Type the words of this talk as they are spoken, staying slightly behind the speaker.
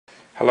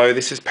Hello,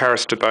 this is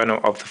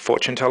Debono of the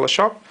Fortune Teller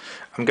Shop.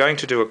 I'm going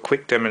to do a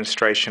quick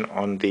demonstration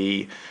on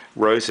the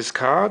Roses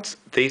cards.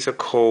 These are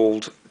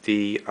called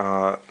the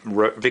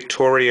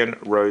Victorian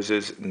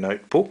Roses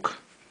Notebook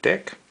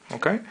deck.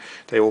 Okay,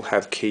 they all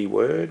have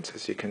keywords,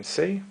 as you can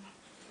see.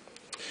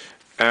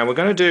 And we're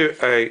going to do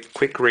a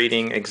quick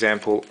reading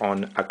example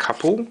on a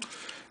couple,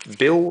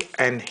 Bill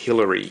and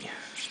Hillary.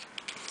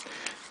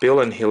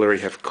 Bill and Hillary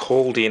have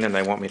called in and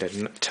they want me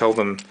to tell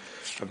them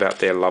about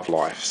their love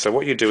life. So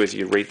what you do is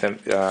you read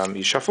them,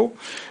 you shuffle.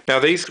 Now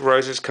these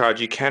roses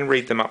cards, you can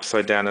read them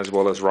upside down as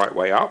well as right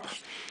way up.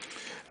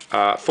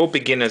 For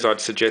beginners, I'd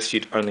suggest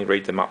you'd only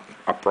read them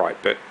upright,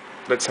 but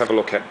let's have a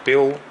look at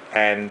Bill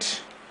and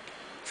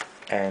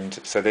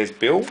so there's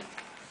Bill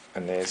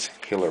and there's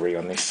Hillary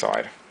on this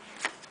side.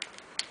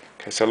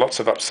 Okay, so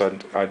lots of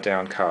upside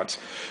down cards.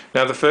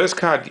 Now the first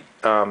card,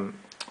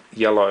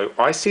 yellow,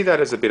 I see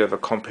that as a bit of a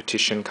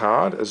competition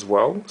card as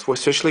well, so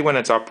especially when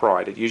it's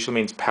upright. It usually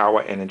means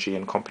power, energy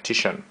and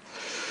competition,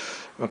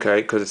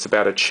 okay, because it's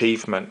about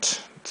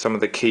achievement. Some of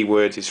the key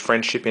words is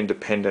friendship,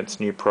 independence,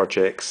 new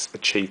projects,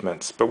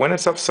 achievements. But when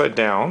it's upside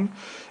down,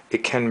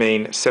 it can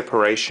mean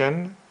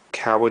separation,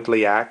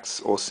 cowardly acts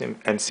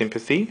and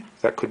sympathy.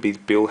 That could be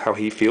Bill, how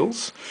he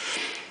feels.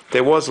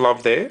 There was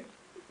love there,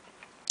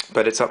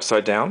 but it's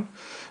upside down,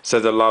 so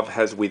the love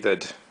has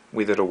withered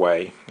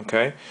away,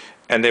 okay?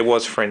 And there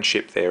was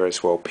friendship there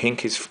as well.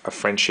 Pink is a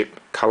friendship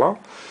colour,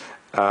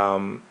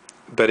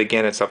 but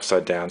again it's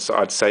upside down, so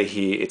I'd say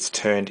here it's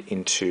turned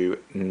into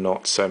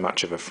not so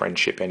much of a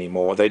friendship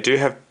anymore. They do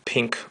have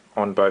pink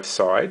on both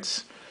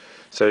sides,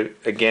 so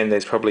again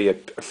there's probably a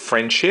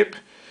friendship,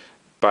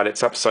 but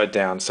it's upside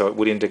down, so it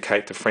would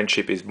indicate the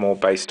friendship is more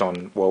based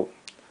on, well,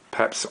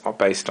 perhaps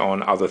based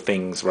on other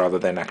things rather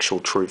than actual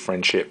true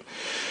friendship.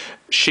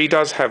 She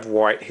does have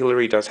white,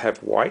 Hillary does have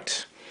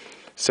white,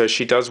 so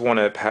she does want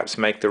to perhaps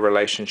make the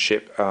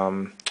relationship,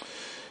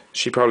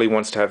 she probably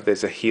wants to have,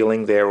 there's a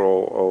healing there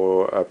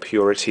or a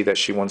purity that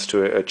she wants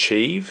to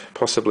achieve.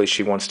 Possibly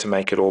she wants to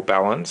make it all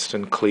balanced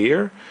and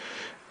clear.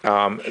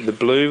 The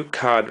blue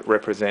card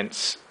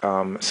represents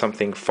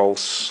something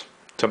false,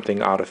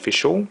 something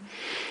artificial.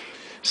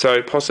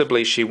 So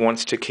possibly she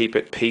wants to keep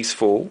it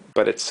peaceful,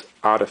 but it's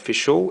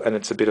artificial and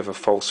it's a bit of a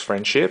false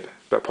friendship,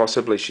 but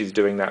possibly she's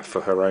doing that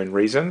for her own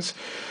reasons.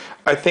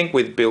 I think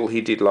with Bill,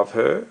 he did love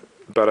her,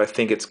 but I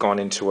think it's gone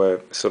into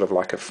a sort of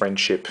like a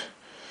friendship.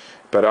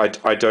 But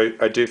I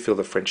do feel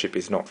the friendship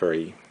is not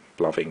very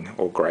loving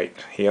or great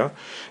here.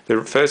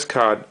 The first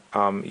card,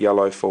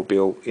 yellow for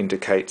Bill,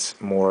 indicates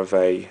more of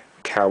a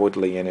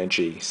cowardly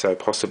energy, so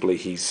possibly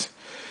he's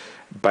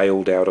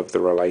bailed out of the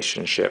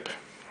relationship,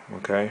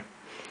 okay?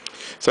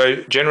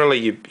 So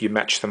generally you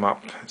match them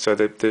up. So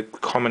the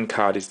common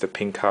card is the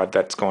pink card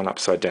that's gone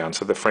upside down,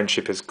 so the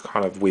friendship is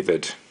kind of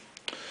withered.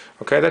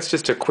 Okay, that's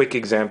just a quick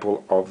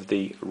example of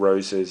the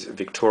Roses,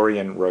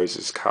 Victorian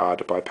Roses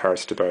card by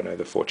Debono,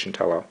 the fortune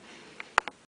teller.